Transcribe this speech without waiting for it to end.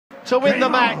to win the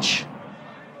match.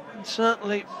 And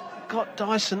certainly got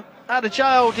Dyson out of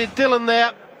jail, did Dylan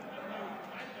there.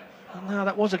 And now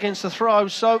that was against the throw,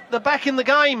 so they're back in the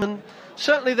game, and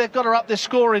certainly they've got to up their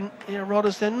scoring here,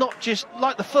 Rodders. They're not just,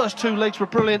 like the first two legs were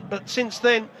brilliant, but since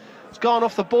then it's gone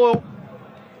off the boil.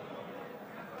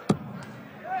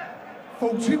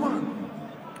 41.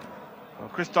 Well,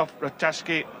 Christoph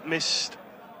Ratajski missed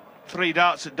 3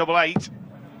 darts at double 8.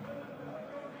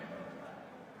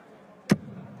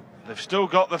 They've still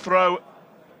got the throw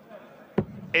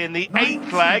in the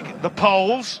 8th leg, the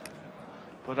Poles.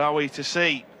 But are we to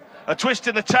see a twist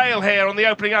in the tail here on the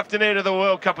opening afternoon of the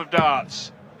World Cup of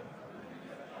Darts?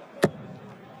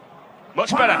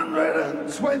 Much better.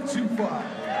 125.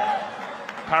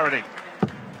 Parody.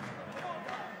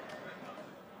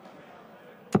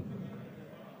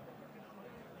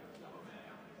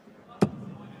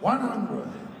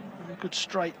 A good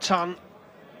straight ton,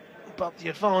 but the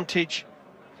advantage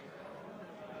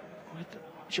with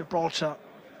Gibraltar.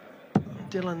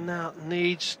 Dylan now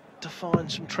needs to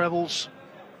find some trebles,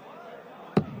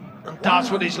 and does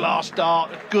with his last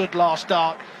dart. A good last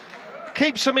dart.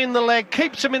 Keeps him in the leg,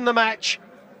 keeps him in the match.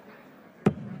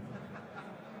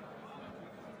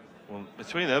 Well,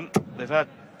 between them, they've had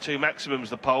 2 maximums,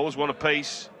 the Poles, 1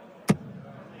 apiece.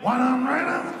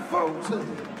 140.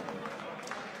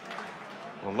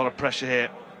 Well, a lot of pressure here.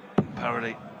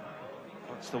 Parody.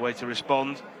 That's the way to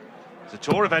respond. It's a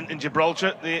tour event in Gibraltar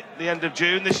at the end of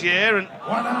June this year, and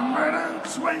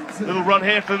 120. a little run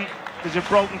here from the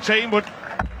Gibraltar team would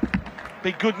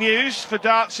be good news for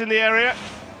darts in the area.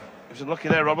 He was unlucky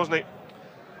there, Rob, wasn't he?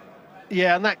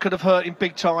 Yeah, and that could have hurt him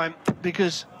big time,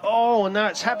 because, oh, and now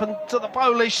it's happened to the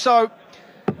Polish, so...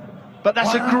 But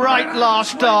that's a great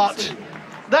last dart.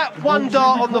 That one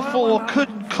dart on the 4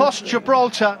 could cost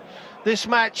Gibraltar this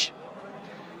match,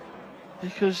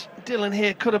 because Dylan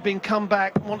here could have been come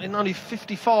back wanting only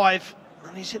 55,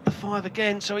 and he's hit the 5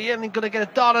 again, so he ain't going to get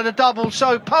a dart at a double.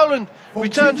 So Poland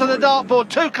return to the dartboard,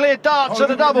 2 clear darts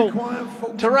at a double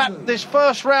to wrap this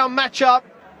first round match up.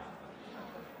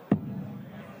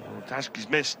 Well, Ratajski's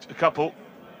missed a couple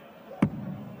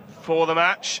for the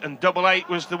match, and double 8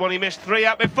 was the one he missed 3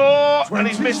 at before, and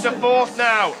he's missed a 4th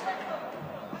now.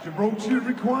 Gibraltar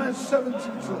requires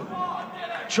 72.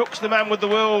 Chuck's the man with the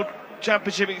World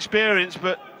Championship experience,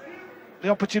 but the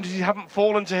opportunities haven't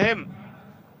fallen to him.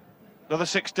 Another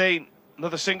 16,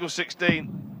 another single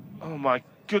 16. Oh my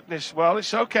goodness, well,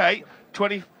 it's okay.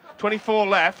 24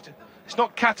 left. It's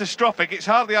not catastrophic, it's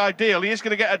hardly ideal. He is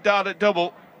going to get a dart at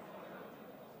double.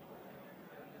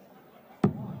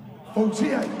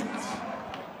 48.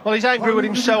 Well, he's angry with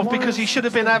himself because he should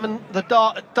have been having the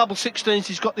dart at double 16s.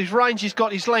 He's got his range, he's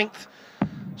got his length.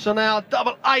 So now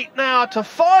double 8 now to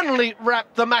finally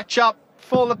wrap the match up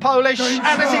for the Polish, and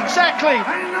that's exactly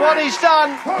what he's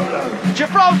done.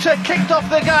 Gibraltar kicked off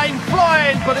the game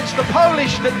flying, but it's the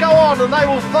Polish that go on, and they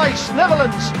will face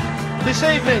Netherlands this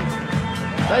evening.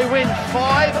 They win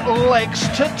 5 legs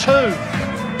to 2.